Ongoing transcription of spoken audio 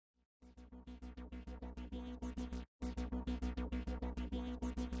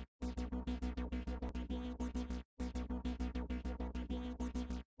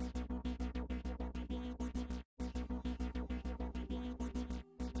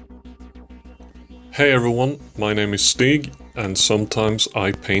Hey everyone, my name is Stig, and sometimes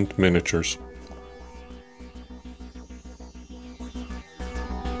I paint miniatures.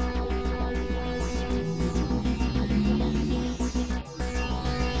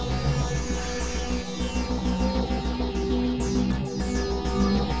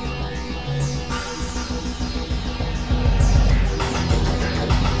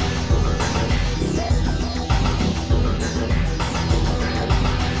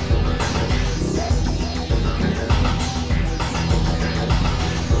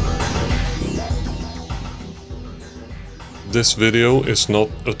 This video is not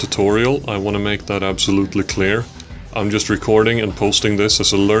a tutorial, I want to make that absolutely clear. I'm just recording and posting this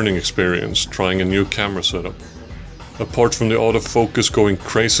as a learning experience, trying a new camera setup. Apart from the autofocus going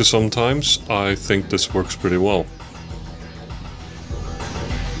crazy sometimes, I think this works pretty well.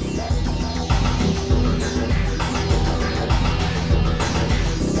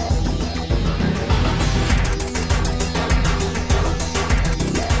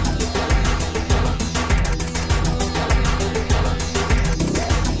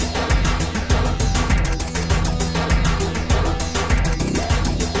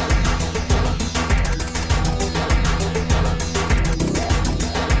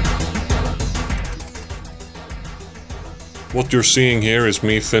 What you're seeing here is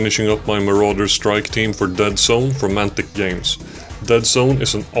me finishing up my Marauders strike team for Deadzone from Mantic Games. Deadzone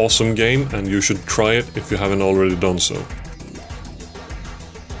is an awesome game and you should try it if you haven't already done so.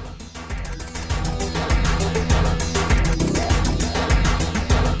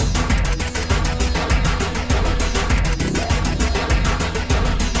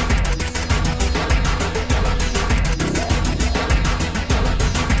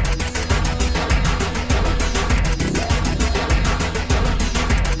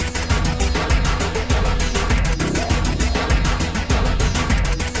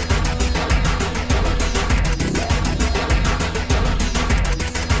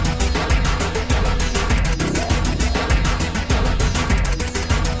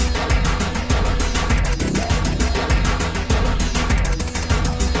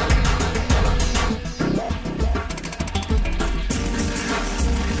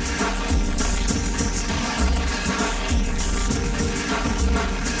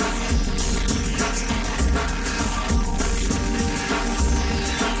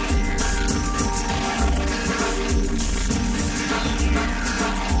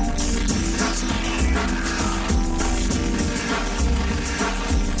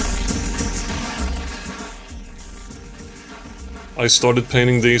 I started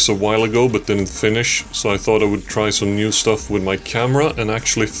painting these a while ago but didn't finish, so I thought I would try some new stuff with my camera and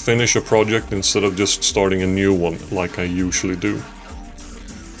actually finish a project instead of just starting a new one like I usually do.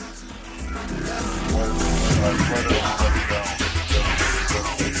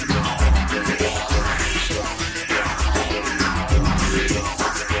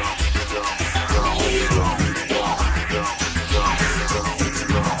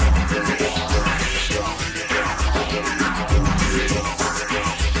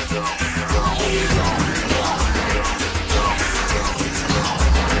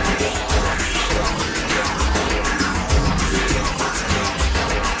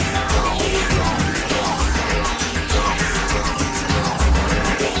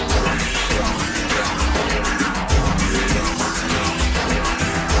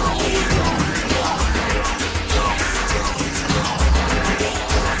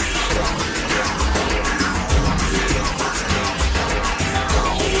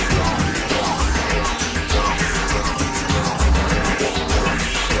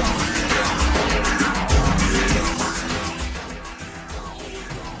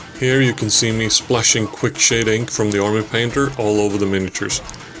 Here you can see me splashing quick shade ink from the army painter all over the miniatures.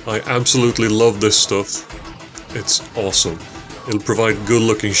 I absolutely love this stuff. It's awesome. It'll provide good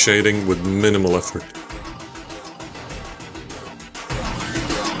looking shading with minimal effort.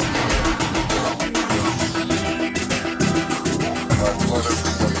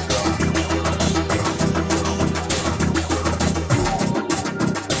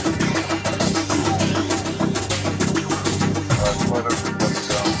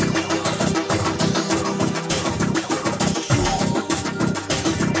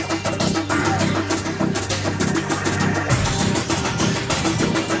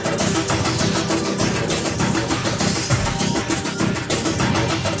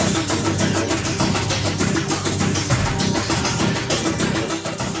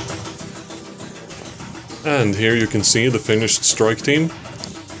 And here you can see the finished strike team.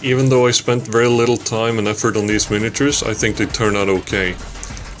 Even though I spent very little time and effort on these miniatures, I think they turn out okay.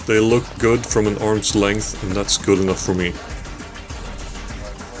 They look good from an arm's length, and that's good enough for me.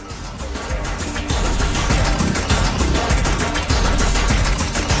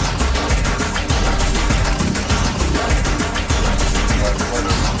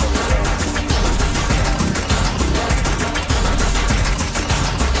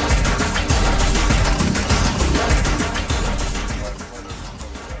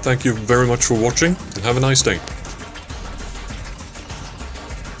 Thank you very much for watching and have a nice day.